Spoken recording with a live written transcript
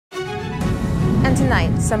And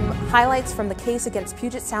tonight, some highlights from the case against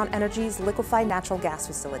Puget Sound Energy's liquefied natural gas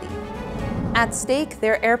facility. At stake,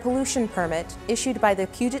 their air pollution permit issued by the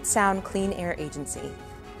Puget Sound Clean Air Agency.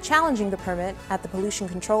 Challenging the permit at the Pollution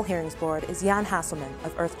Control Hearings Board is Jan Hasselman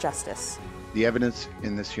of Earth Justice. The evidence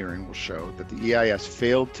in this hearing will show that the EIS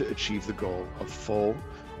failed to achieve the goal of full,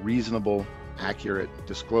 reasonable, accurate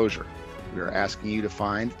disclosure. We are asking you to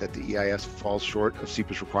find that the EIS falls short of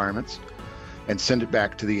SEPA's requirements and send it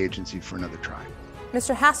back to the agency for another try.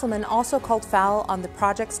 Mr. Hasselman also called foul on the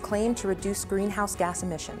project's claim to reduce greenhouse gas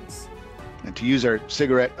emissions. And to use our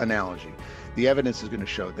cigarette analogy, the evidence is going to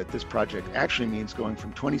show that this project actually means going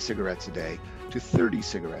from 20 cigarettes a day to 30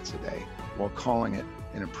 cigarettes a day while calling it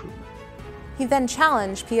an improvement. He then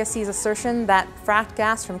challenged PSC's assertion that fracked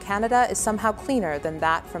gas from Canada is somehow cleaner than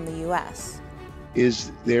that from the U.S.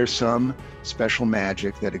 Is there some special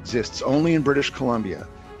magic that exists only in British Columbia,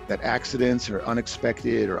 that accidents or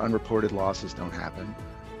unexpected or unreported losses don't happen?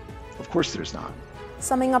 Of course there's not.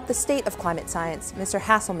 Summing up the state of climate science, Mr.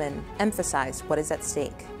 Hasselman emphasized what is at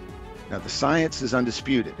stake. Now, the science is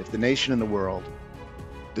undisputed. If the nation and the world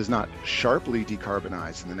does not sharply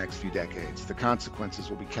decarbonize in the next few decades, the consequences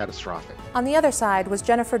will be catastrophic. On the other side was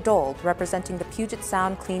Jennifer Dold, representing the Puget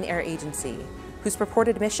Sound Clean Air Agency, whose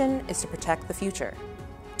purported mission is to protect the future.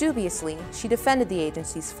 Dubiously, she defended the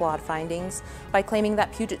agency's flawed findings by claiming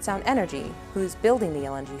that Puget Sound Energy, who is building the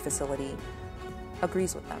LNG facility,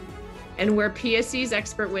 agrees with them. And where PSC's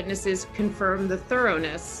expert witnesses confirm the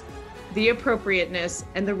thoroughness, the appropriateness,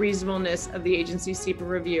 and the reasonableness of the agency's SEPA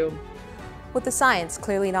review. With the science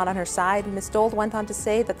clearly not on her side, Ms. Dold went on to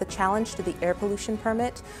say that the challenge to the air pollution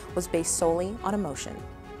permit was based solely on emotion.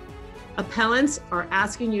 Appellants are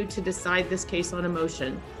asking you to decide this case on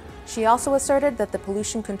emotion. She also asserted that the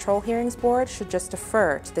Pollution Control Hearings Board should just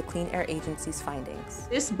defer to the Clean Air Agency's findings.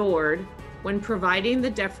 This board, when providing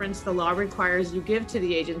the deference the law requires you give to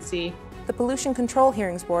the agency, the Pollution Control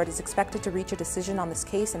Hearings Board is expected to reach a decision on this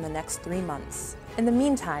case in the next 3 months. In the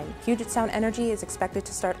meantime, Puget Sound Energy is expected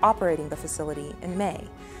to start operating the facility in May,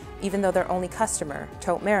 even though their only customer,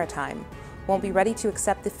 TOTE Maritime, won't be ready to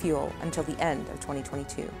accept the fuel until the end of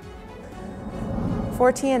 2022.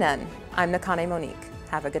 For TNN, I'm Nakane Monique.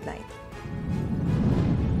 Have a good night.